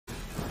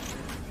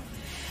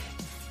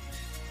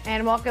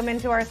And welcome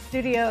into our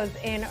studios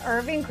in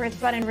Irving, Chris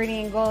Bunn and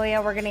Rini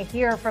Angolia. We're going to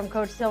hear from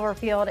Coach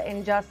Silverfield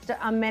in just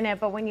a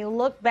minute. But when you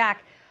look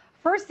back,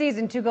 first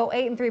season to go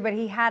 8-3, but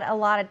he had a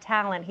lot of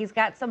talent. He's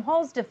got some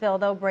holes to fill,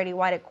 though. Brady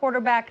White at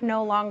quarterback,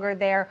 no longer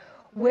there.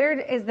 Where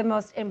is the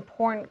most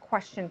important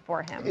question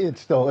for him?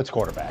 It's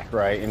quarterback,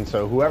 right? And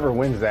so whoever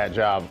wins that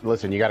job,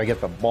 listen, you got to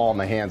get the ball in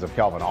the hands of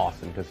Calvin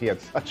Austin because he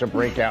had such a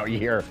breakout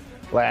year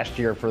last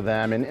year for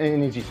them. And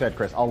as you said,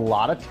 Chris, a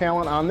lot of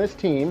talent on this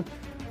team.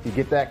 You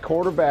get that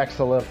quarterback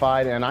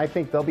solidified, and I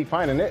think they'll be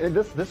fine. And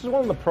this is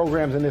one of the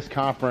programs in this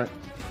conference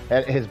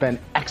that has been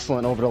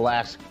excellent over the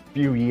last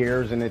few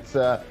years, and it's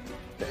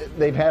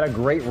they've had a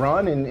great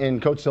run,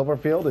 and Coach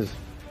Silverfield is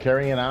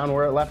carrying on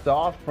where it left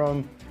off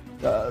from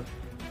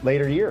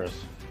later years.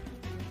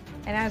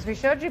 And as we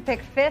showed you,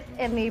 picked 5th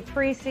in the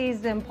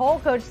preseason poll.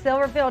 Coach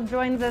Silverfield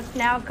joins us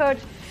now. Coach,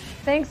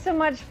 thanks so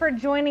much for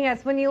joining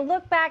us. When you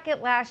look back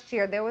at last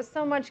year, there was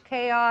so much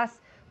chaos,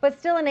 but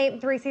still an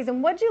 8-3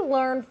 season. What'd you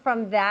learn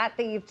from that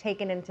you've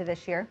taken into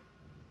this year?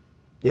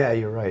 Yeah,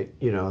 you're right.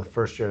 You know,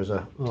 first year as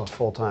a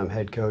full-time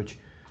head coach,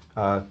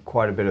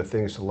 quite a bit of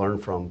things to learn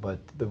from.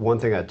 But the one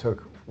thing I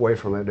took away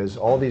from it is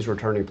all these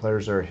returning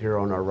players that are here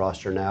on our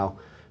roster now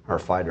are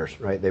fighters,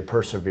 right? They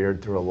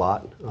persevered through a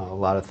lot. A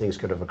lot of things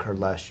could have occurred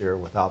last year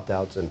with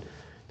opt-outs. And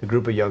the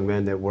group of young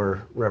men that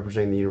were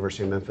representing the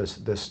University of Memphis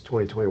this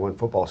 2021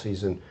 football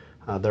season,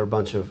 they're a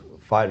bunch of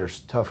fighters,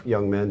 tough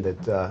young men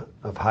that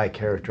of high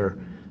character.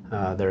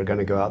 They're going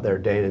to go out there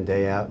day in and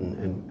day out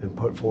and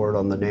put forward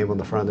on the name on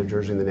the front of their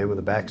jersey and the name on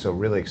the back. So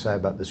really excited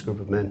about this group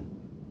of men.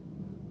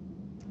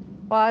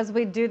 Well, as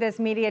we do this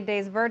media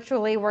days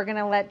virtually, we're going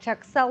to let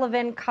Chuck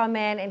Sullivan come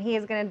in, and he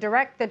is going to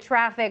direct the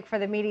traffic for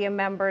the media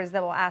members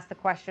that will ask the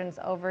questions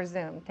over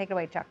Zoom. Take it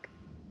away, Chuck.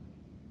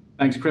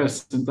 Thanks,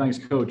 Chris, and thanks,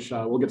 Coach.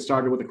 We'll get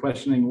started with the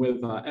questioning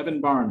with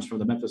Evan Barnes from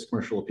the Memphis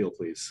Commercial Appeal,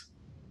 please.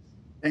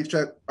 Thanks,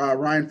 Chuck.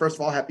 Ryan, first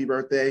of all, happy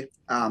birthday.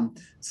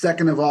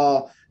 Second of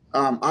all,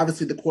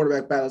 obviously the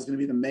quarterback battle is going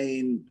to be the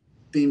main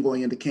theme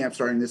going into camp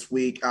starting this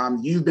week.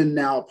 You've been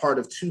now a part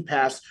of 2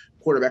 past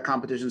quarterback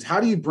competitions. How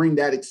do you bring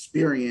that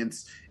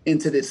experience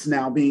into this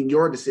now being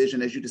your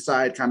decision as you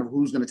decide kind of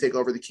who's going to take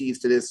over the keys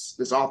to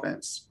this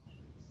offense?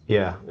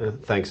 Yeah,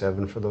 thanks,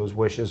 Evan, for those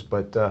wishes.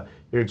 But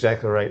you're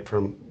exactly right.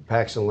 From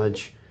Paxton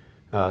Lynch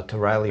to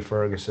Riley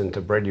Ferguson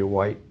to Brady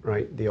White,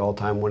 right, the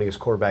all-time winningest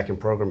quarterback in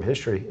program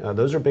history,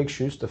 those are big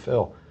shoes to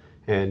fill.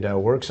 And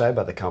we're excited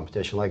about the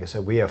competition. Like I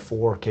said, we have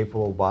 4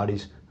 capable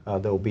bodies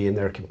that will be in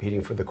there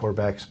competing for the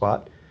quarterback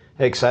spot.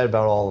 Excited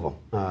about all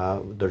of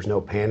them. There's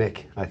no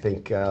panic. I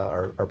think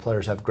our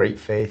players have great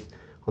faith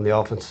on the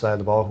offensive side of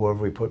the ball.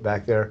 Whoever we put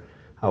back there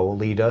will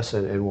lead us,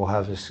 and we'll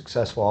have a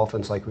successful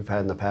offense like we've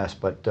had in the past.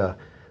 But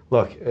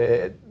look,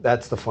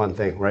 that's the fun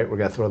thing, right? We're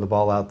going to throw the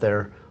ball out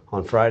there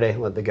on Friday,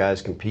 let the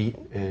guys compete,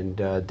 and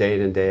day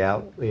in and day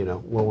out. You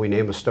know, will we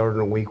name a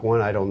starter in week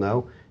 1? I don't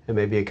know. It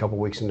may be a couple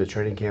weeks into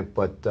training camp,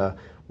 but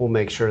we'll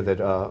make sure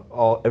that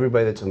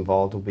everybody that's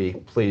involved will be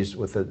pleased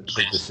with the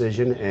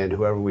decision, and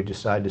whoever we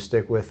decide to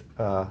stick with,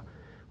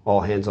 all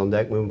hands on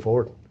deck moving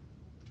forward.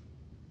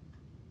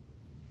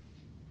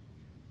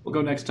 We'll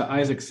go next to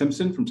Isaac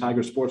Simpson from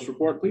Tiger Sports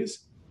Report, please.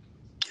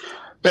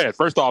 Man,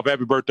 first off,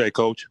 happy birthday,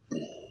 Coach.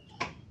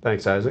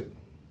 Thanks, Isaac.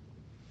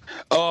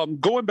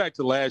 Going back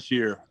to last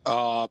year,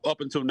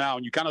 up until now,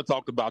 and you kind of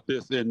talked about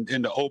this in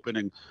the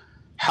opening,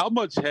 how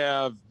much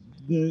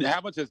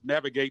has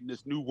navigating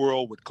this new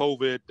world with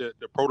COVID,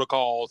 the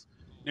protocols,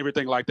 and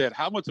everything like that,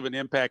 how much of an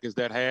impact has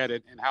that had,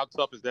 and how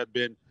tough has that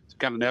been to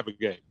kind of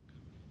navigate?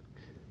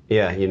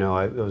 Yeah, you know,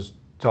 I was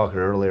talking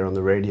earlier on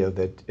the radio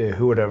that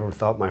who would ever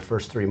thought my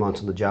first 3 months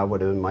on the job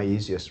would have been my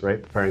easiest,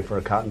 right? Preparing for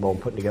a Cotton Bowl and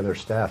putting together a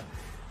staff.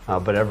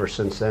 But ever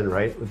since then,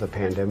 right, with the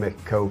pandemic,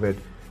 COVID,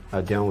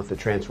 dealing with the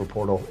transfer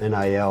portal,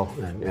 NIL,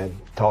 and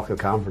talking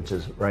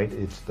conferences, right?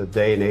 It's the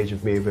day and age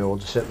of me being able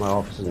to sit in my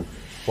office and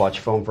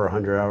watch film for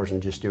 100 hours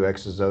and just do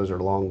X's, O's are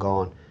long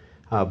gone.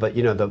 But,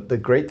 you know, the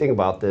great thing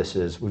about this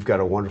is we've got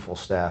a wonderful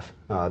staff.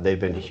 They've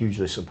been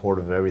hugely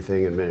supportive of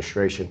everything,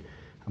 administration.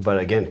 But,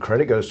 again,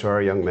 credit goes to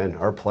our young men.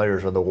 Our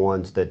players are the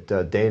ones that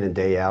day in and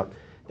day out,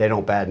 they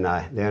don't bat an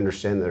eye. They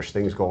understand there's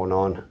things going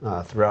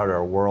on throughout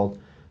our world.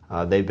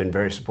 They've been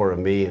very supportive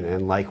of me,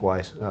 and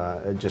likewise,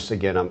 just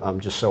again,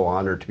 I'm just so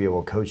honored to be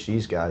able to coach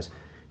these guys.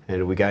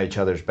 And we got each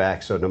other's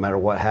back, so no matter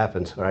what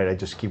happens, right, I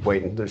just keep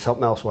waiting. There's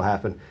something else will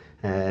happen.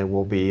 And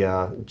we'll be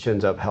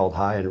chins up, held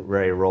high, and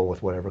ready to roll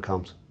with whatever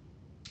comes.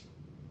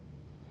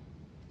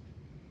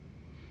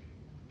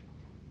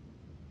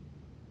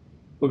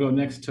 We'll go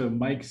next to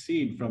Mike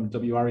Seed from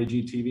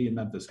WRAG TV in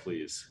Memphis,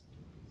 please.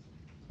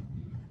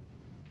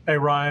 Hey,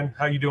 Ryan.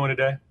 How you doing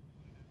today?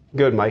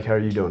 Good, Mike. How are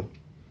you doing?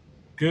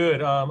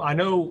 Good. I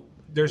know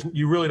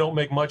you really don't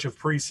make much of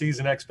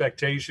preseason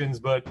expectations,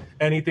 but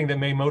anything that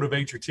may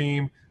motivate your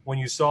team. When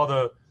you saw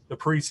the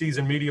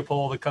preseason media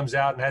poll that comes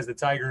out and has the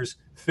Tigers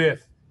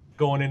 5th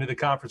going into the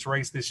conference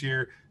race this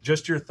year,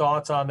 just your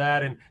thoughts on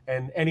that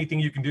and anything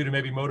you can do to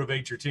maybe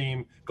motivate your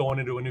team going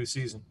into a new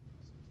season.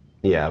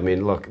 Yeah, I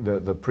mean, look,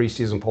 the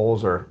preseason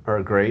polls are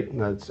great.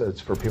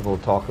 It's for people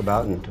to talk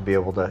about and to be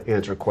able to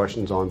answer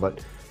questions on.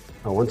 But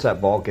once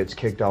that ball gets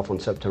kicked off on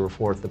September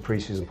 4th, the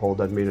preseason poll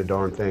doesn't mean a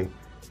darn thing.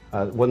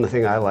 One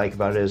thing I like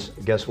about it is,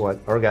 guess what?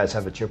 Our guys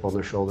have a chip on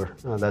their shoulder.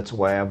 That's the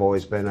way I've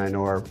always been. I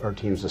know our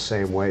team's the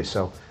same way.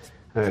 So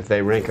if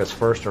they rank us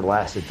first or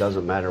last, it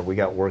doesn't matter. We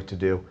got work to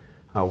do.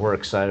 We're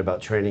excited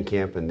about training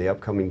camp and the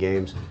upcoming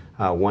games,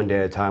 one day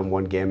at a time,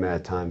 one game at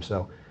a time.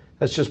 So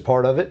that's just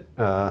part of it.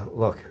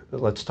 Look,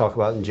 let's talk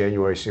about it in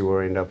January, see where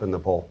we end up in the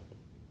poll.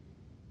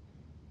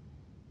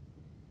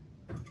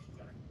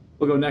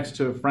 We'll go next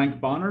to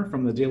Frank Bonner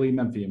from the Daily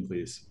Memphian,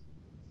 please.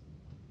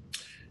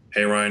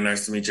 Hey, Ryan,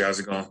 nice to meet you.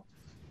 How's it going?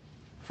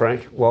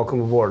 Frank,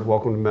 welcome aboard.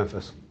 Welcome to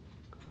Memphis.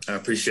 I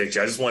appreciate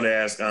you. I just wanted to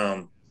ask,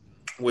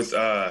 with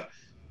the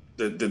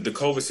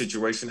COVID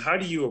situation, how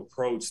do you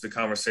approach the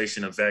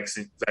conversation of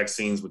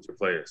vaccines with your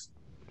players?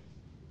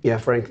 Yeah,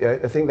 Frank,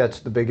 I think that's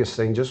the biggest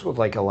thing, just with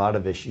like a lot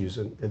of issues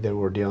that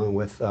we're dealing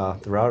with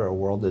throughout our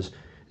world, is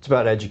it's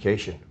about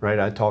education, right?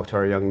 I talk to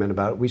our young men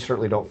about it. We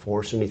certainly don't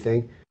force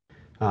anything,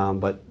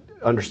 but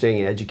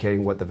understanding and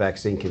educating what the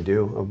vaccine can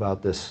do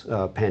about this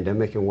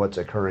pandemic and what's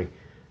occurring,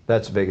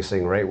 that's the biggest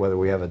thing, right? Whether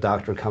we have a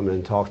doctor come in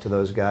and talk to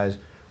those guys,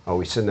 or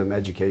we send them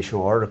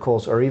educational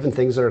articles, or even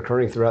things that are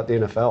occurring throughout the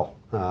NFL,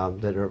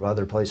 that are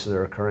other places that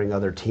are occurring,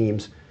 other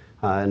teams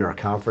in our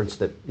conference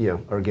that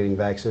are getting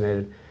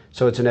vaccinated.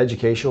 So it's an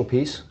educational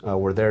piece.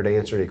 We're there to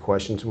answer any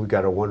questions. We've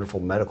got a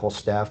wonderful medical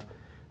staff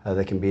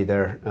that can be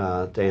there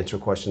to answer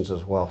questions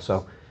as well.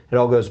 So it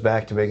all goes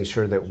back to making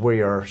sure that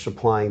we are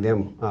supplying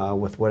them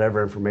with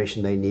whatever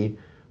information they need,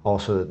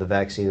 also that the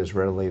vaccine is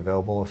readily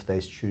available if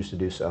they choose to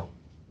do so.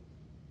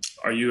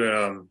 Are you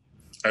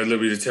at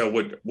liberty to tell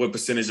what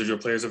percentage of your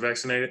players are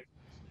vaccinated?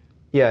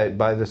 Yeah,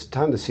 by the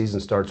time the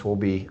season starts, we'll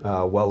be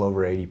well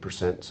over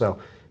 80%. So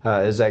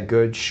is that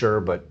good?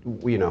 Sure, but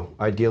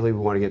ideally we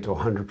want to get to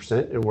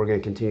 100%, and we're going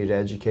to continue to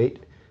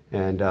educate.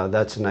 And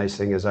that's a nice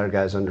thing, is our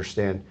guys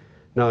understand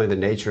not only the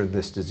nature of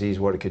this disease,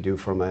 what it could do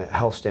from a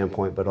health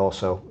standpoint, but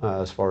also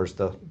as far as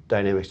the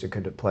dynamics that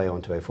could play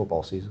onto a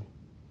football season.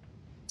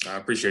 I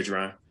appreciate you,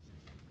 Ryan.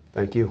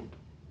 Thank you.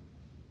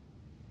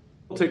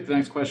 We'll take the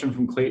next question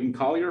from Clayton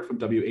Collier from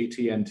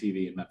WATN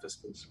TV in Memphis,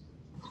 please.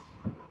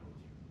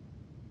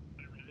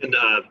 And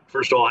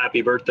first of all,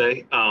 happy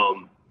birthday.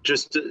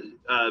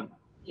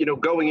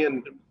 Going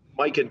in,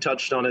 Mike had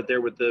touched on it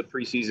there with the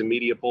preseason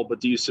media poll, but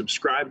do you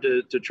subscribe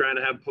to trying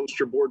to have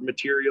poster board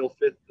material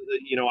fit,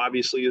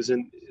 obviously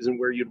isn't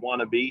where you'd want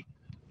to be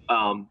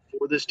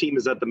for this team?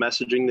 Is that the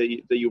messaging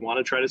that you want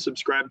to try to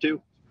subscribe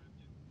to?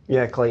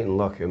 Yeah, Clayton,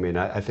 look, I mean,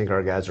 I think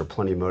our guys are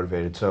plenty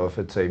motivated. So if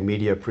it's a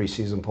media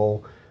preseason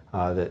poll,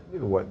 that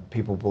what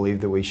people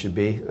believe that we should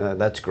be,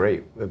 that's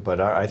great.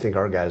 But I think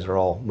our guys are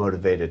all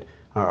motivated.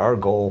 Our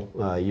goal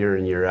year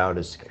in, year out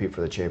is to compete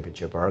for the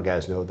championship. Our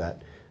guys know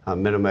that.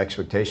 Minimum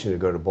expectation to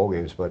go to bowl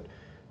games. But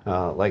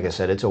like I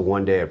said, it's a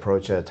one-day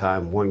approach at a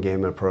time,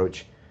 one-game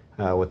approach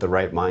with the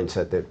right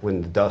mindset that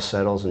when the dust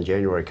settles and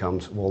January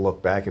comes, we'll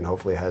look back and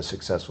hopefully have a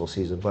successful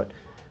season. But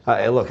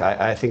look,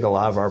 I think a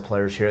lot of our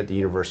players here at the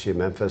University of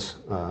Memphis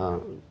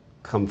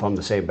come from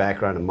the same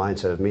background and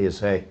mindset of me, is,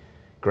 hey,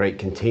 great,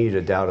 continue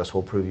to doubt us,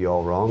 we'll prove you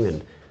all wrong.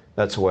 And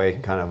that's the way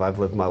kind of I've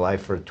lived my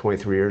life for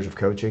 23 years of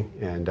coaching,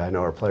 and I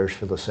know our players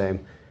feel the same.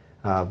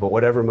 But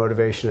whatever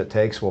motivation it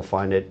takes, we'll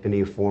find it in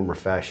any form or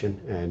fashion,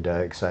 and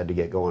excited to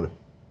get going.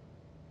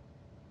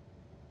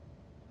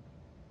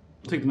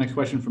 We'll take the next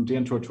question from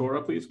Dan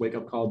Tortora, please. Wake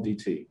Up Call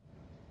DT.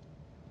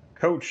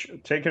 Coach,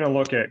 taking a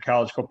look at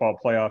college football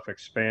playoff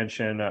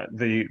expansion,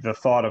 the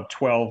thought of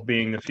 12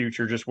 being the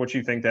future, just what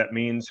you think that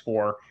means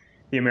for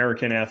the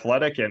American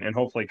athletic and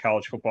hopefully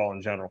college football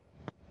in general.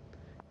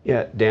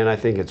 Yeah, Dan, I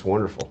think it's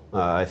wonderful.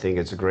 I think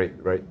it's a great,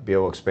 right, to be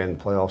able to expand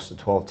the playoffs to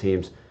 12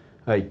 teams.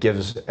 It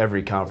gives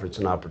every conference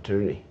an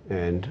opportunity,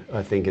 and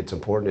I think it's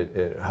important.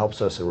 It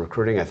helps us in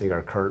recruiting. I think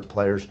our current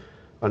players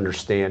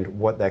understand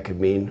what that could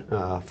mean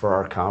for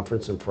our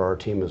conference and for our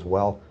team as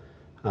well.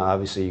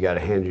 Obviously, you got to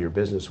handle your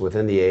business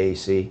within the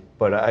AAC,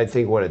 but I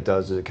think what it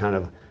does is it kind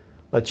of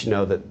lets you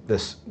know that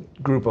this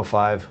group of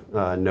five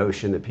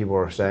notion that people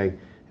are saying,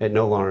 it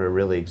no longer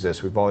really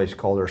exists. We've always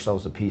called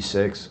ourselves the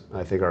P6.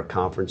 I think our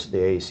conference, the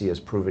AAC, has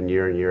proven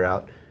year in, year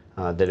out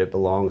that it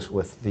belongs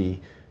with the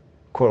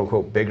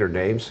quote-unquote bigger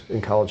names in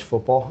college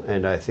football,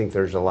 and I think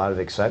there's a lot of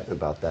excitement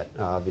about that.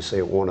 Obviously,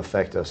 it won't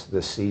affect us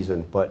this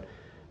season, but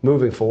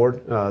moving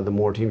forward, the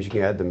more teams you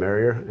can add, the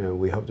merrier, and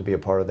we hope to be a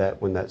part of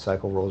that when that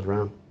cycle rolls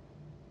around.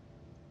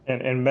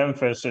 And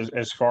Memphis,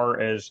 as far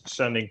as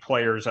sending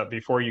players up,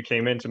 before you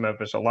came into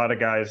Memphis, a lot of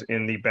guys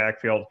in the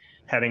backfield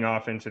heading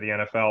off into the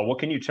NFL. What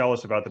can you tell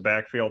us about the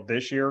backfield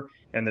this year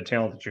and the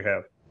talent that you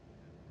have?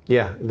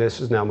 Yeah,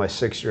 this is now my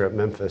 6th year at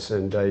Memphis,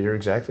 and you're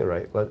exactly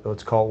right.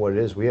 Let's call it what it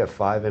is. We have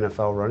 5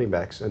 NFL running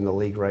backs in the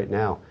league right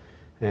now,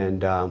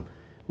 and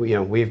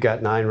we've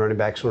got 9 running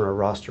backs on our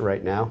roster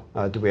right now.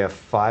 Do we have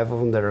 5 of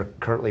them that are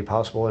currently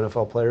possible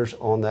NFL players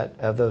on that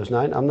of those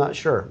 9? I'm not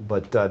sure,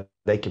 but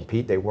they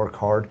compete, they work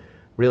hard.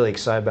 Really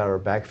excited about our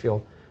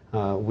backfield.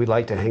 We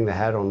like to hang the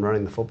hat on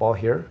running the football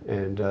here,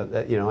 and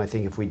I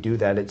think if we do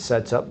that, it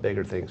sets up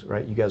bigger things,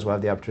 right? You guys will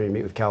have the opportunity to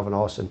meet with Calvin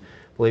Austin.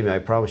 Believe me, I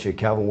promise you,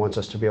 Calvin wants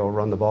us to be able to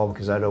run the ball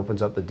because that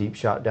opens up the deep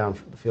shot down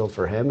the field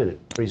for him, and it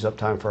frees up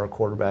time for our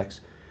quarterbacks.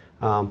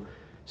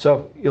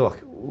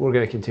 Look, we're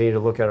going to continue to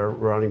look at our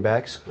running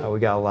backs. We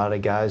got a lot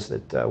of guys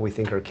that we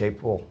think are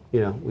capable.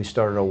 We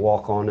started a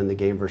walk-on in the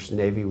game versus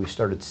Navy. We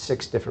started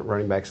 6 different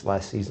running backs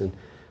last season.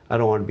 I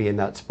don't want to be in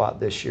that spot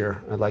this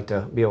year. I'd like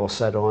to be able to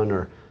set on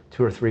or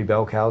 2 or 3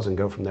 bell cows and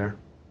go from there.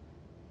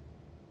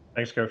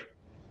 Thanks, Coach.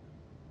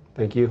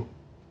 Thank you.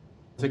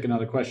 Take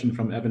another question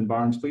from Evan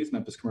Barnes, please.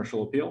 Memphis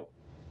Commercial Appeal.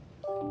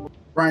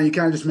 Brian, you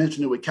kind of just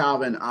mentioned it with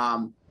Calvin.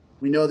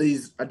 We know that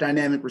he's a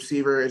dynamic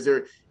receiver. Is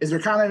there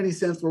kind of any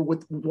sense where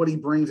with what he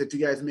brings that you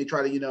guys may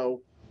try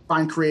to,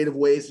 find creative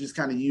ways to just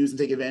kind of use and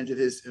take advantage of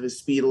his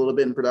speed a little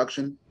bit in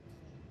production?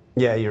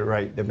 Yeah, you're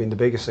right. I mean, the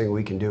biggest thing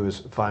we can do is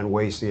find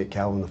ways to get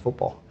Calvin the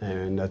football,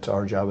 and that's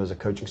our job as a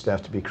coaching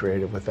staff to be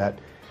creative with that.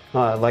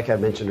 Like I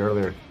mentioned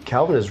earlier,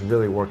 Calvin has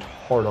really worked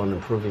hard on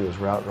improving his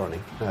route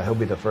running. He'll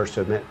be the first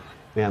to admit,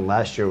 man,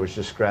 last year was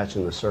just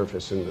scratching the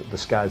surface, and the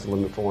sky's the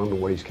limit for him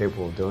and what he's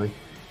capable of doing.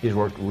 He's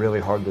worked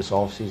really hard this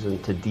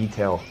offseason to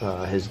detail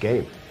his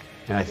game.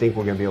 And I think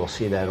we're going to be able to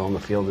see that on the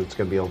field. It's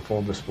going to be on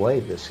full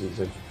display this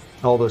season.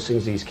 All those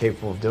things he's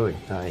capable of doing.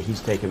 He's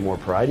taken more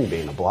pride in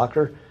being a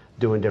blocker,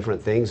 doing different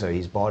things.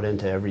 He's bought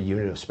into every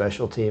unit of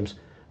special teams.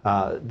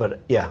 But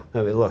yeah,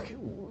 I mean, look,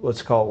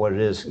 let's call it what it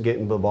is.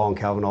 Getting the ball in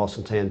Calvin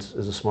Austin's hands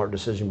is a smart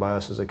decision by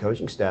us as a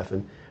coaching staff.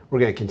 And we're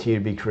going to continue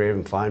to be creative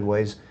and find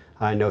ways.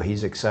 I know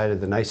he's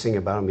excited. The nice thing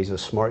about him, he's a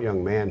smart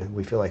young man.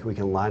 We feel like we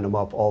can line him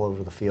up all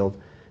over the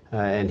field.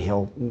 And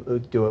he'll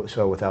do it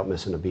so without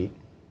missing a beat.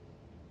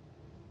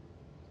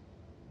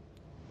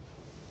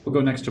 We'll go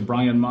next to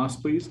Brian Moss,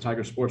 please.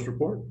 Tiger Sports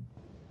Report.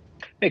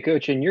 Hey,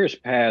 Coach, in years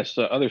past,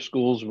 other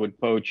schools would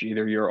poach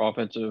either your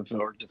offensive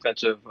or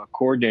defensive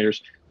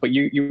coordinators, but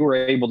you were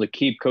able to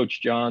keep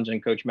Coach Johns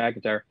and Coach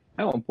McIntyre.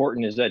 How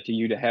important is that to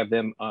you to have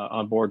them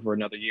on board for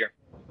another year?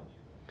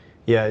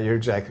 Yeah, you're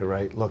exactly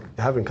right. Look,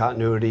 having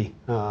continuity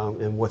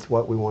and with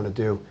what we want to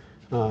do,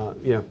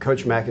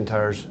 Coach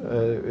McIntyre's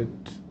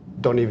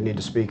don't even need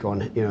to speak on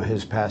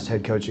his past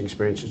head coaching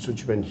experiences, which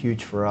have been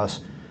huge for us.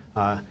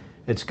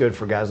 It's good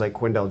for guys like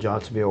Quindell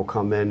Johnson to be able to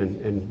come in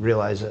and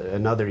realize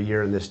another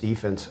year in this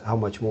defense, how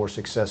much more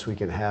success we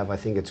can have. I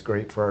think it's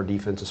great for our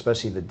defense,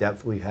 especially the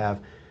depth we have,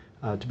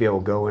 to be able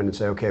to go in and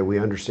say, okay, we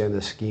understand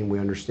this scheme, we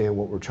understand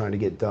what we're trying to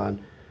get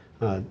done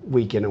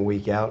week in and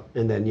week out.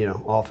 And then,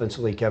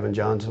 offensively, Kevin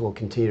Johns will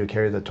continue to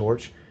carry the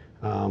torch.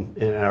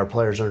 And our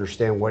players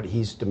understand what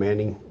he's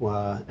demanding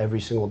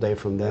every single day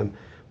from them.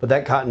 But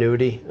that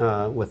continuity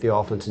with the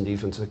offense and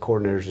defense of the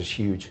coordinators is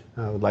huge.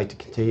 I would like to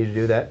continue to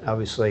do that.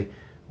 Obviously,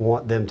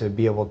 want them to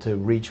be able to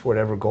reach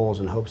whatever goals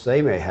and hopes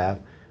they may have.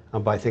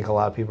 But I think a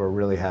lot of people are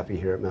really happy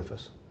here at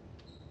Memphis.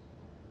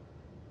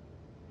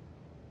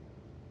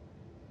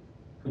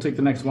 We'll take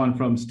the next one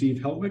from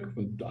Steve Helwick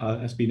with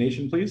SB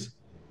Nation, please.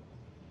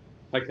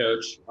 Hi,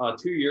 Coach.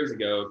 2 years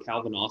ago,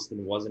 Calvin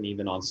Austin wasn't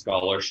even on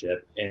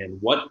scholarship. And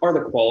what are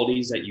the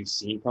qualities that you've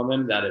seen from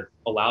him that have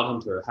allowed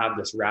him to have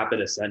this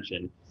rapid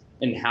ascension?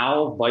 And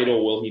how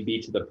vital will he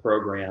be to the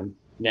program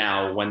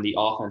now when the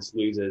offense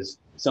loses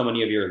so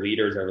many of your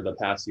leaders over the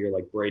past year,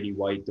 like Brady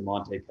White,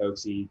 DeMonte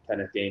Coxey,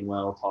 Kenneth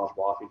Gainwell, Taj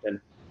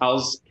Washington?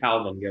 How's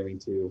Calvin going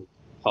to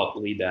help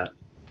lead that?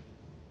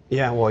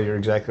 Yeah, well, you're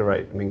exactly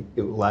right. I mean,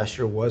 last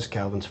year was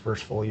Calvin's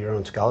first full year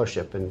on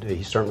scholarship, and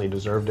he certainly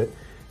deserved it.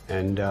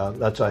 And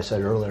that's what I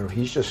said earlier.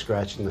 He's just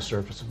scratching the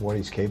surface of what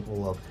he's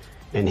capable of.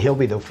 And he'll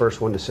be the first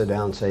one to sit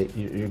down and say,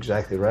 you're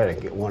exactly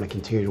right. I want to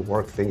continue to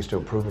work things to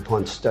improve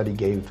upon, study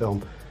game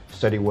film,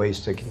 study ways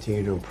to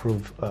continue to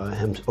improve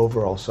his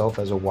overall self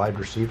as a wide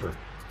receiver.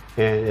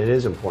 And it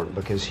is important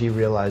because he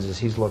realizes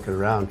he's looking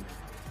around,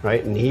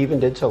 right? And he even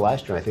did so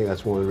last year. I think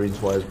that's one of the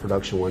reasons why his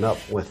production went up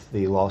with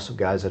the loss of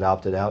guys that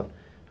opted out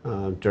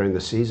during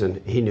the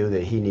season. He knew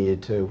that he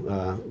needed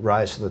to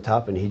rise to the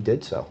top, and he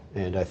did so.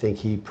 And I think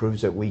he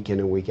proves it week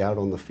in and week out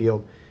on the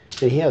field.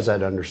 And he has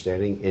that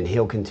understanding, and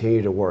he'll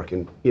continue to work.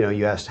 And,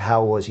 you asked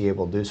how was he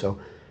able to do so?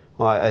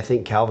 Well, I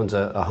think Calvin's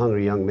a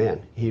hungry young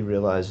man. He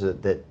realized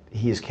that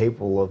he is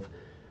capable of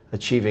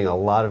achieving a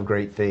lot of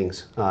great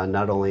things,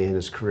 not only in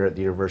his career at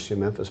the University of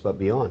Memphis, but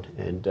beyond.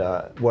 And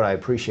what I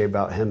appreciate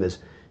about him is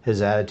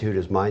his attitude,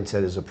 his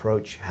mindset, his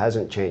approach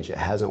hasn't changed. It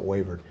hasn't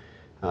wavered.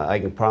 I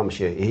can promise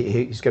you,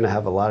 he's going to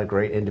have a lot of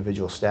great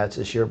individual stats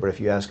this year, but if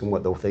you ask him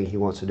what the thing he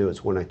wants to do,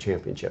 it's win a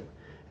championship.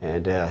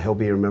 And he'll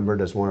be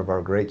remembered as one of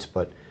our greats,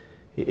 but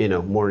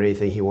more than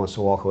anything, he wants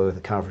to walk away with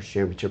a conference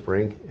championship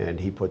ring, and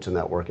he puts in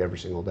that work every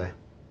single day.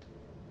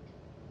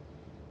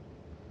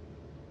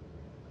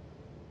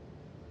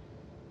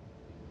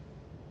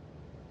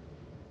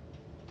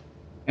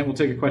 And we'll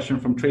take a question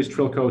from Trace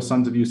Trilko,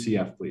 Sons of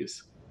UCF,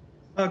 please.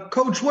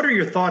 Coach, what are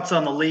your thoughts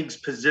on the league's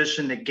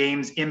position that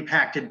games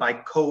impacted by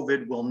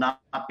COVID will not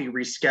be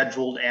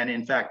rescheduled and,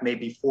 in fact, may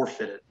be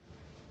forfeited?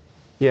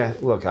 Yeah,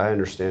 look, I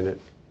understand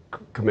it.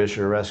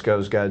 Commissioner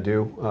Resco's got to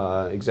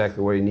do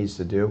exactly what he needs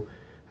to do.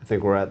 I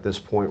think we're at this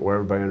point where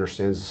everybody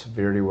understands the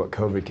severity of what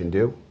COVID can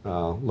do.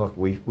 Look,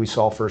 we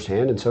saw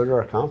firsthand, and so did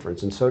our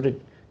conference, and so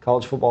did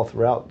college football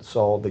throughout,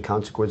 saw the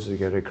consequences that are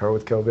going to occur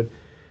with COVID.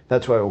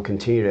 That's why we'll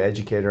continue to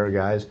educate our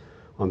guys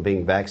on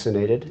being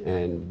vaccinated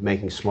and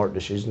making smart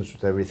decisions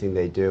with everything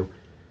they do.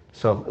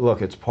 So,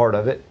 look, it's part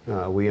of it.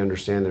 We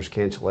understand there's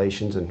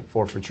cancellations and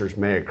forfeitures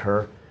may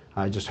occur.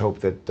 I just hope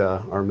that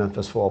our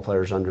Memphis football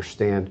players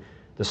understand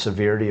the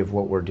severity of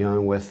what we're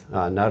dealing with,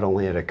 not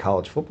only at a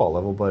college football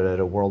level, but at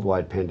a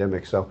worldwide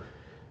pandemic. So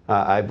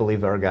I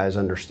believe our guys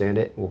understand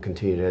it. We'll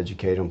continue to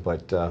educate them,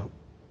 but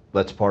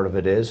that's part of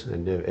it is.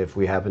 And if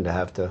we happen to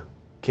have to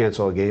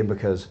cancel a game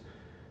because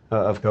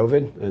of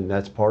COVID, and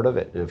that's part of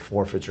it. And if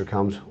forfeiture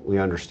comes, we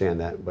understand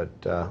that. But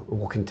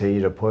we'll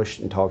continue to push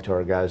and talk to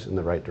our guys in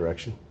the right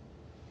direction.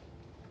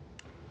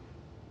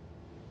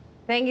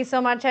 Thank you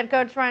so much, Head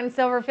Coach Ryan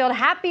Silverfield.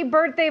 Happy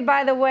birthday,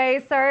 by the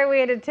way. Sorry we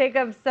had to take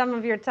up some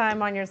of your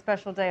time on your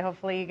special day.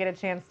 Hopefully you get a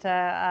chance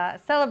to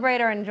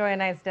celebrate or enjoy a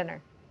nice dinner.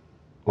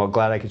 Well,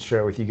 glad I could share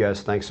it with you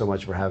guys. Thanks so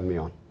much for having me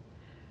on.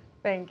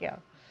 Thank you.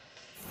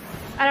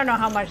 I don't know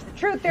how much the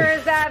truth there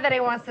is that he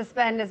wants to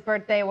spend his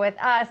birthday with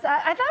us.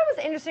 I thought it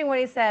was interesting what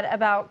he said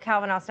about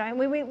Calvin Austin. I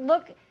mean, we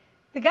look,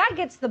 the guy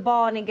gets the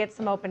ball and he gets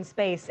some open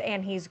space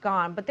and he's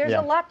gone. But there's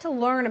a lot to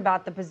learn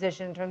about the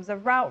position in terms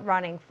of route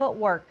running,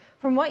 footwork.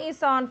 From what you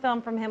saw on film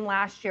from him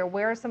last year,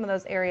 where are some of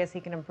those areas he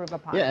can improve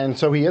upon? Yeah, and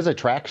so he is a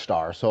track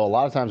star. So a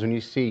lot of times when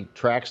you see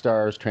track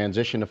stars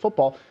transition to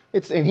football,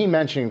 and he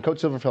mentioned,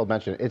 Coach Silverfield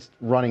mentioned, it's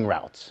running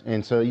routes.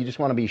 And so you just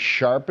want to be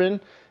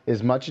sharpened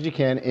as much as you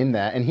can in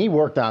that. And he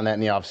worked on that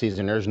in the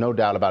offseason. There's no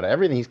doubt about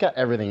it. He's got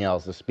everything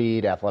else, the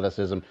speed,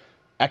 athleticism,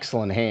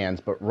 excellent hands,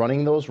 but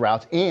running those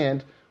routes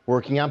and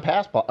working on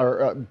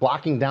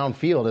blocking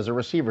downfield as a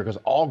receiver, because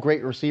all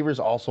great receivers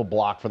also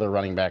block for their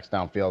running backs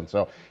downfield. And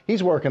so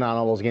he's working on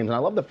all those games. And I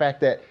love the fact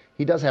that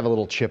he does have a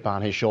little chip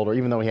on his shoulder,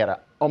 even though he had an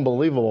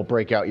unbelievable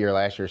breakout year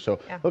last year. So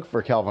look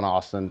for Calvin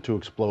Austin to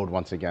explode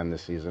once again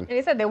this season. And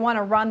he said they want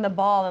to run the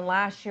ball, and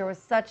last year was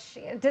such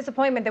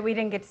disappointment that we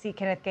didn't get to see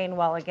Kenneth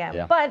Gainwell again.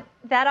 Yeah. But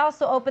that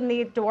also opened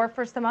the door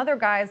for some other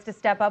guys to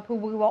step up who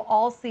we will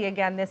all see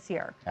again this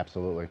year.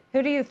 Absolutely.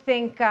 Who do you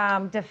think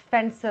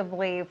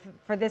defensively,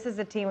 for this as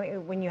a team,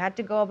 when you had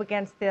to go up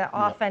against the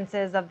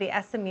offenses of the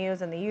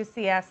SMUs and the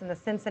UCFs and the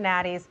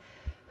Cincinnatis,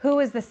 who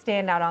is the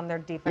standout on their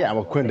defense? Yeah,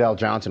 well, Quindell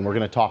Johnson, we're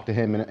going to talk to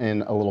him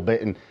in a little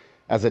bit. And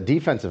as a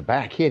defensive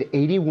back, he had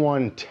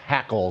 81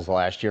 tackles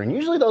last year. And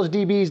usually those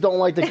DBs don't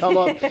like to come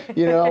up,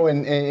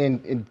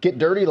 and get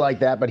dirty like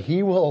that. But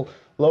he will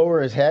lower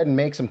his head and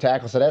make some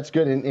tackles. So that's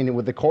good. And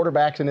with the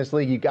quarterbacks in this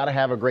league, you've got to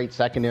have a great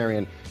secondary.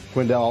 And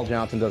Quindell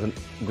Johnson does a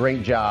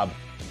great job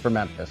for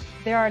Memphis.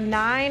 There are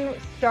 9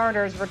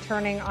 starters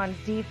returning on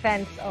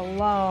defense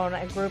alone,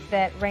 a group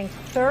that ranked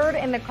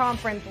 3rd in the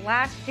conference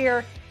last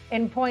year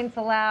in points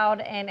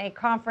allowed, in a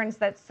conference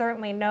that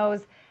certainly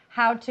knows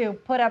how to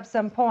put up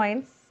some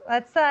points.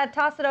 Let's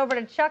toss it over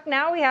to Chuck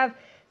now. We have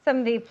some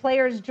of the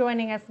players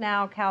joining us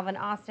now, Calvin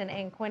Austin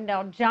and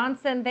Quindell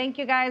Johnson. Thank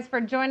you guys for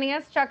joining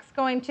us. Chuck's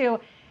going to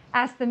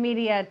ask the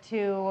media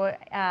to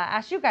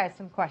ask you guys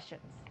some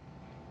questions.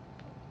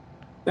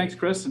 Thanks,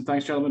 Chris, and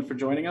thanks, gentlemen, for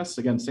joining us.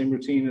 Again, same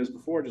routine as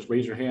before. Just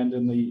raise your hand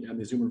in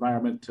the Zoom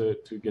environment to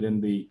get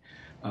in the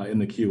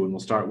queue, and we'll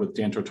start with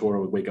Dan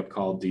Tortora with Wake Up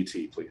Call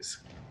DT, please.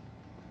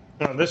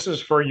 Now, this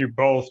is for you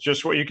both.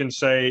 Just what you can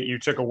say you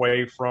took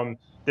away from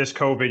this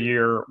COVID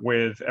year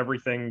with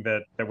everything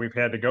that we've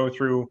had to go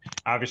through,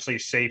 obviously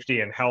safety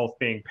and health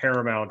being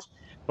paramount,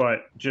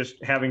 but just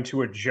having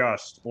to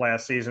adjust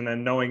last season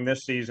and knowing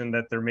this season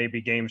that there may be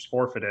games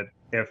forfeited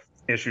if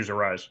issues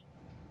arise.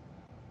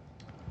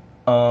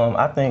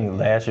 I think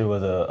last year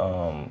was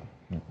a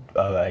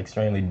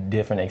extremely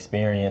different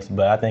experience,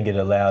 but I think it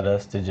allowed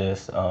us to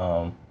just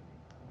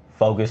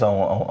focus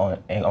on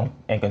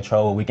and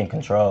control what we can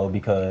control,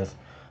 because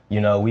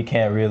we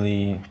can't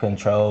really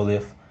control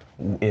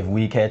if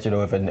we catch it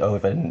or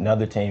if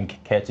another team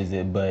catches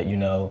it, but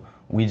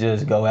we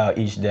just go out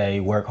each day,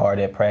 work hard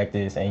at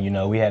practice, and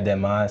we have that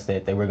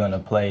mindset that we're going to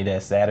play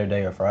that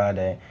Saturday or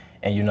Friday,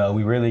 and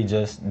we really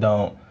just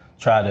don't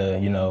try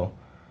to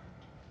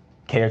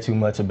care too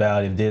much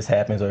about if this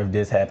happens or if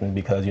this happens,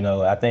 because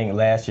I think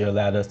last year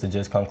allowed us to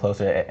just come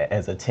closer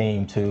as a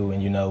team too,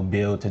 and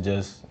build to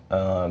just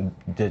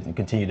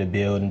continue to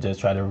build and just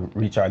try to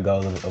reach our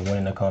goal of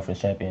winning the conference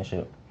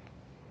championship.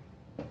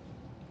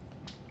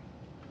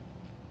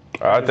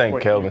 I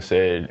think Kelvin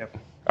said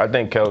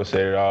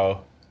it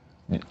all.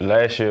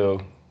 Last year,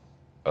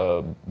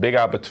 big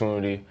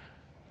opportunity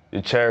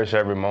to cherish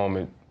every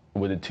moment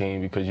with the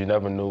team, because you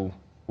never knew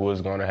what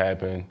was going to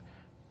happen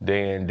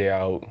day in, day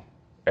out,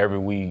 every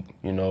week,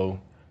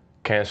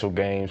 cancel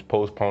games,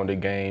 postpone the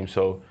game.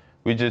 So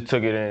we just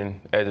took it in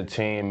as a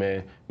team,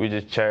 and we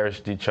just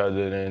cherished each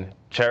other and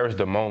cherished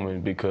the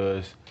moment,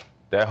 because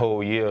that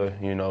whole year,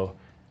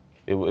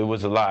 it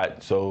was a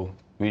lot. So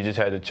we just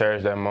had to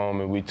cherish that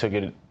moment. We took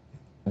it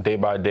day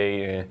by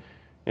day, and,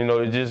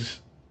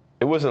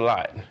 it was a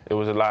lot. It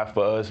was a lot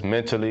for us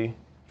mentally,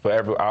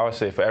 I would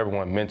say for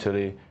everyone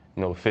mentally,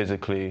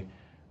 physically,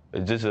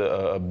 just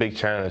a big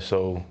challenge.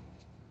 So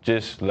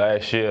just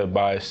last year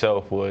by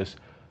itself was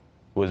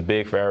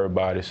big for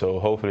everybody. So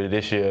hopefully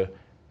this year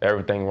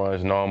everything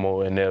runs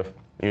normal, and if,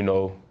 you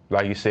know,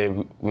 like you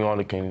said, we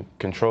only can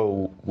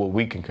control what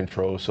we can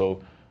control.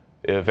 So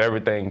if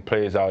everything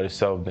plays out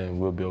itself, then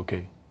we'll be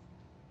okay.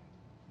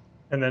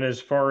 And then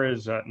as far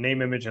as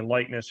name, image, and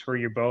likeness for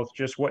you both,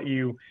 just what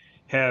you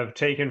have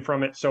taken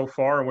from it so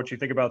far and what you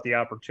think about the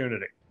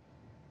opportunity.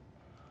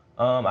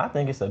 I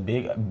think it's a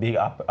big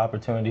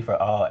opportunity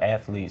for all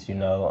athletes, you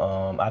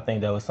know. I think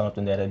that was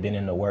something that had been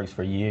in the works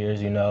for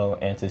years, you know,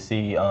 and to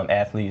see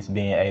athletes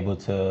being able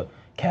to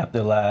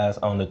capitalize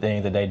on the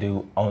things that they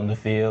do on the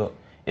field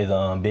is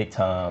big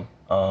time.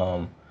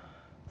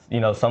 You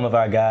know, some of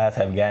our guys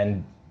have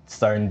gotten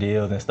certain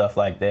deals and stuff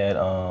like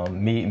that.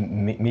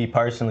 Me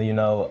personally, you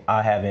know,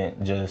 I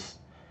haven't just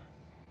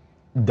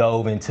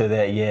dove into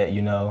that yet,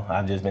 you know.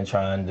 I've just been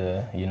trying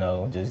to, you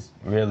know, just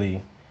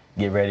really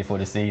get ready for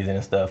the season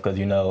and stuff, because,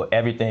 you know,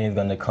 everything's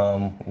going to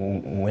come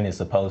when it's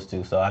supposed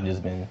to. So I've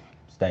just been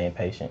staying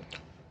patient.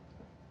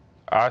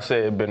 I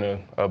say it's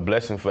been a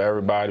blessing for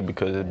everybody,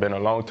 because it's been a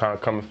long time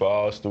coming for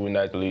all student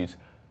athletes.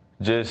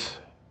 Just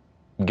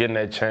getting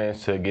that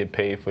chance to get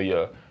paid for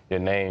your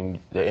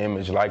name, the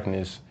image,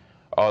 likeness,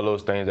 all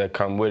those things that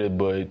come with it.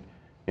 But,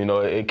 you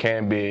know, it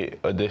can be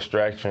a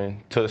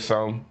distraction to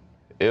some,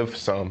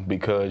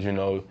 because, you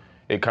know,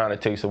 it kind of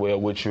takes away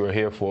what you're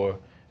here for,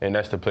 and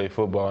that's to play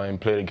football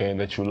and play the game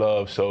that you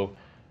love. So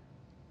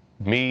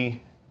if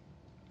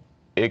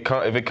it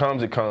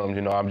comes, it comes.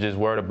 You know, I'm just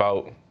worried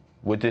about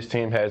what this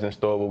team has in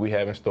store, what we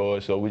have in store.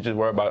 So I'm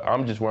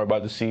just worried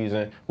about the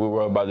season. We're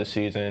worried about the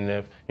season, and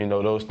if, you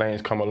know, those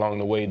things come along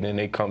the way, then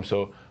they come.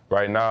 So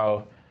right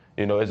now,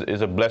 you know,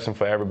 it's a blessing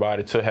for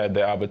everybody to have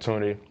the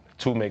opportunity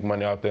to make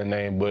money off their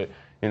name. But,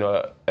 you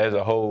know, as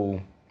a whole,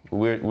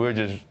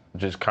 we're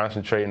just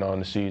concentrating on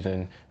the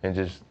season and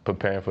just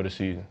preparing for the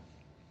season.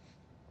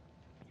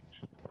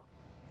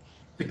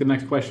 Take the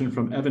next question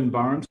from Evan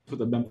Barnes for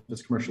the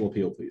Memphis Commercial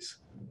Appeal, please.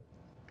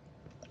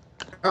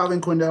 Calvin,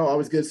 Quindell,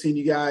 always good seeing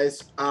you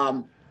guys.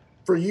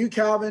 For you,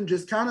 Calvin,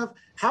 just kind of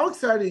how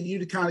excited are you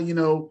to kind of, you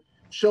know,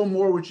 show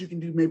more what you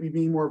can do, maybe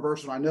being more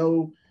versatile? I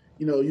know,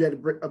 you know, you had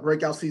a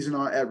breakout season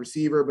at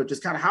receiver, but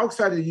just kind of how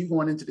excited are you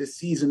going into this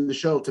season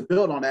to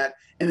build on that?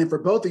 And then for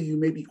both of you,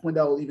 maybe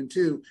Quindell even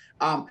too,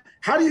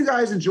 how do you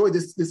guys enjoy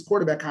this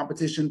quarterback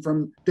competition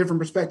from different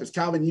perspectives?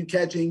 Calvin, you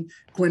catching,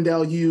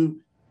 Quindell,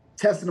 you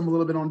testing them a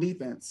little bit on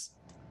defense.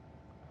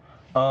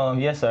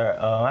 Yes, sir.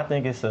 I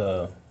think it's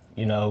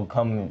you know,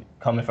 coming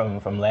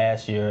from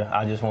last year,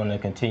 I just want to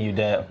continue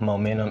that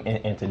momentum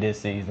into this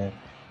season,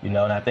 you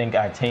know, and I think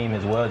our team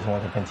as well just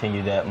wants to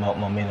continue that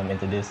momentum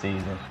into this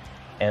season.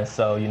 And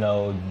so, you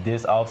know,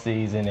 this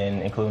offseason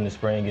and including the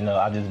spring, you know,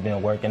 I've just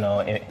been working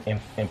on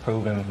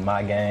improving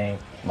my game,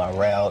 my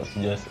routes,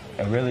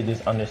 and really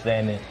just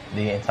understanding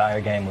the entire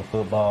game of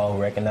football,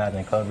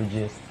 recognizing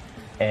coverages.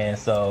 And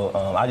so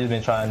I've just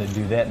been trying to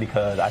do that,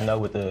 because I know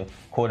with the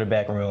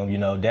quarterback room, you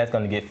know, that's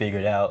going to get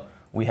figured out.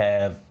 We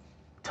have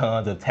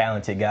tons of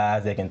talented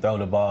guys that can throw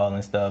the ball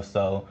and stuff.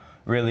 So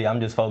really, I'm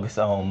just focused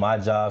on my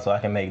job so I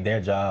can make their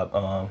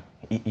job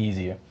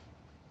easier.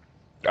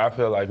 I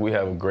feel like we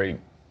have a great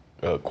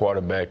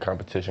quarterback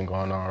competition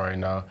going on right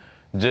now.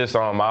 Just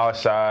on our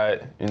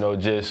side, you know,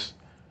 just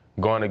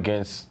going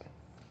against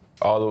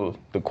all of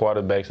the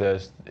quarterbacks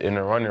that's in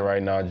the running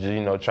right now, just,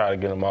 you know, try to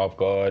get them off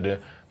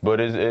guard. But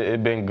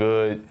it's been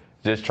good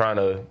just trying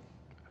to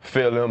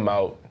fill them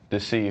out to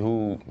see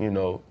who, you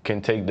know,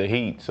 can take the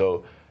heat.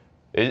 So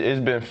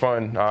it's been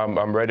fun.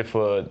 I'm ready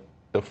for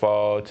the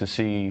fall to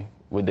see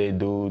what they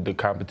do, the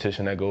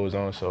competition that goes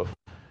on. So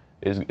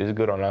it's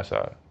good on our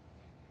side.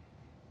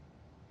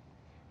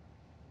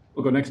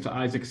 We'll go next to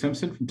Isaac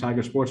Simpson from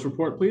Tiger Sports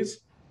Report,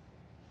 please.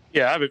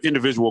 Yeah, I have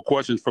individual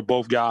questions for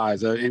both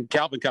guys. And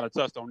Calvin kind of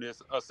touched on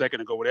this a second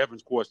ago with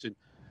Evan's question.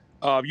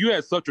 You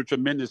had such a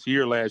tremendous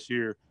year last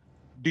year.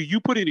 Do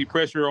you put any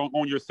pressure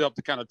on yourself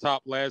to kind of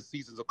top last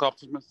season's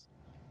accomplishments?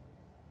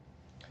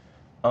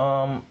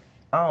 I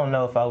don't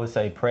know if I would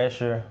say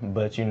pressure,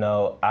 but, you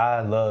know, I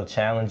love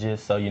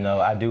challenges. So, you know,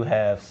 I do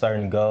have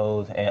certain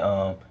goals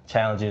and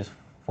challenges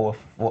for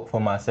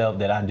myself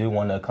that I do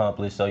want to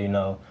accomplish. So, you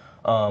know,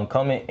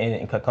 coming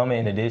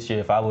into this year,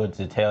 if I were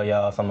to tell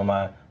y'all some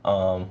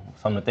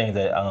of the things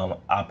that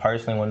I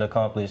personally want to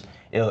accomplish,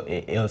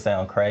 it'll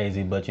sound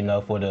crazy. But, you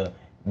know, for the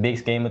big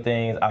scheme of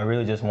things, I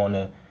really just want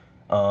to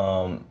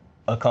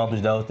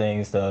accomplish those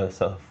things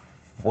so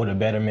for the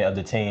betterment of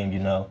the team, you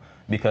know,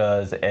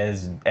 because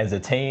as a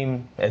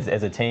team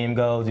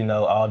goes, you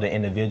know, all the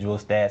individual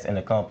stats and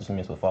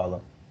accomplishments will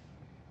follow.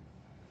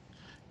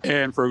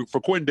 And for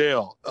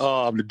Quindell,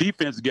 the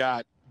defense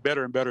got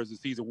better and better as the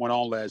season went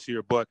on last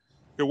year, but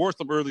there were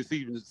some early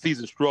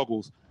season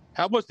struggles.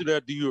 How much of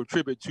that do you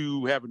attribute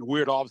to having a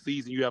weird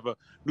offseason? You have a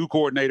new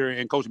coordinator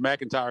and Coach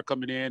McIntyre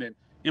coming in and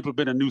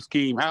implementing a new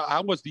scheme.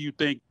 How much do you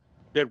think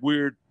that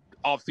weird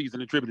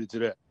offseason attributed to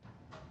that?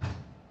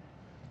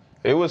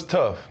 It was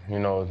tough, you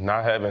know,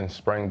 not having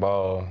spring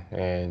ball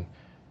and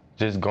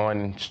just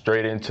going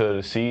straight into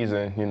the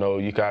season. You know,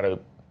 you got to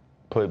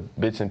put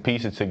bits and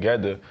pieces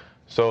together.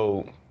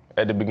 So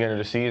at the beginning of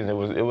the season,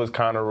 it was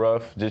kind of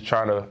rough, just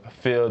trying to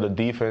feel the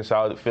defense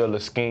out, feel the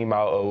scheme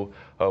out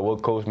of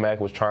what Coach Mack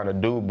was trying to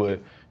do.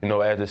 But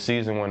as the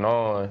season went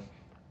on,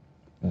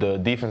 the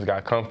defense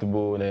got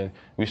comfortable, and then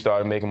we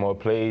started making more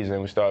plays,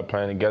 and we started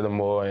playing together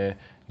more, and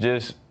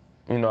just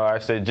I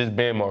said just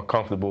being more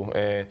comfortable.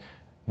 And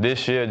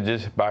this year,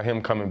 just by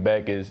him coming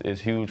back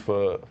is huge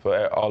for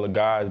all the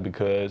guys,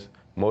 because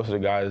most of the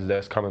guys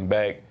that's coming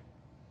back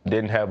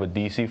didn't have a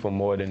DC for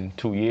more than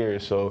 2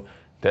 years. So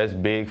that's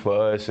big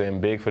for us and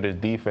big for this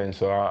defense.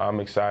 So I'm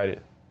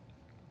excited.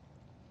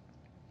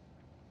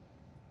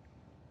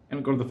 And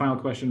we'll go to the final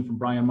question from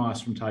Brian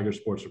Moss from Tiger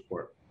Sports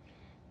Report.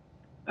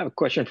 I have a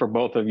question for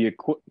both of you.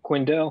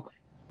 Quindell,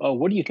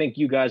 what do you think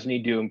you guys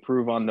need to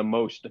improve on the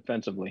most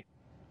defensively?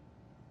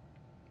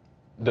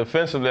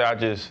 Defensively,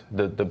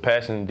 the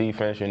passing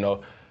defense,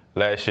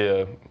 last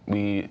year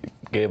we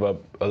gave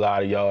up a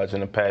lot of yards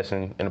in the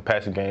passing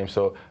game.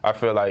 So I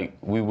feel like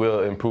we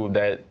will improve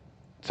that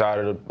side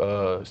of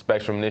the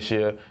spectrum this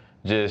year.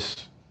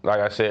 Just like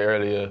I said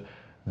earlier,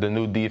 the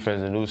new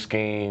defense, the new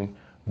scheme.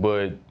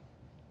 But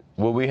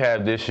what we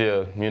have this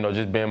year,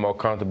 just being more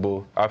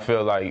comfortable, I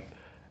feel like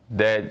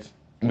that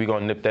we're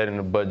going to nip that in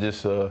the bud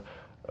just a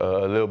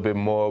little bit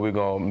more. We're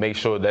going to make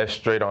sure that's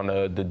straight on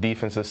the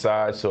defensive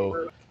side.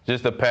 So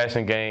just the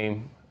passing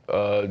game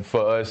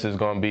for us is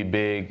going to be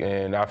big,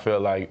 and I feel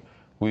like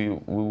we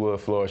will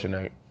flourish in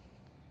that.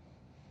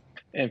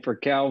 And for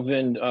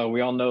Calvin,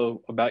 we all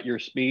know about your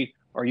speed.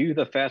 Are you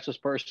the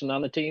fastest person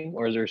on the team,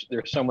 or is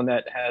there someone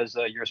that has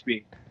your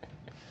speed?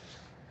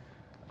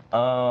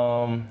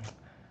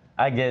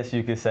 I guess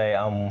you could say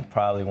I'm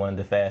probably one of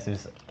the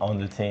fastest on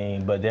the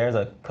team, but there's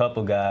a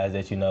couple guys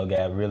that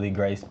got really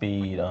great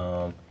speed.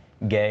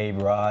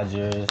 Gabe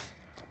Rogers,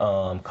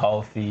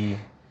 Kofi,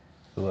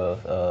 who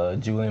else?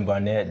 Julian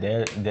Barnett.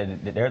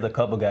 There's a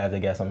couple guys that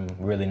got some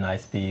really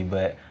nice speed,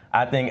 but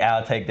I think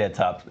I'll take that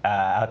top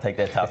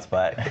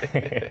spot.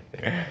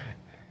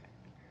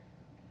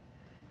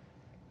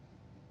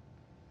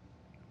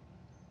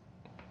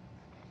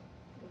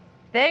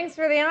 Thanks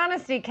for the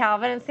honesty,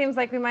 Calvin. It seems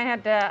like we might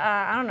have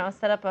to,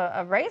 set up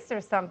a race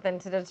or something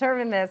to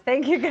determine this.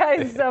 Thank you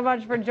guys so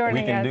much for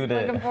joining us. We can do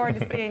that. Looking forward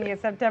to seeing you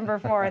September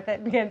 4th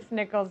against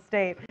Nicholls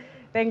State.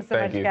 Thanks so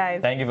much,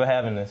 guys. Thank you for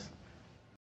having us.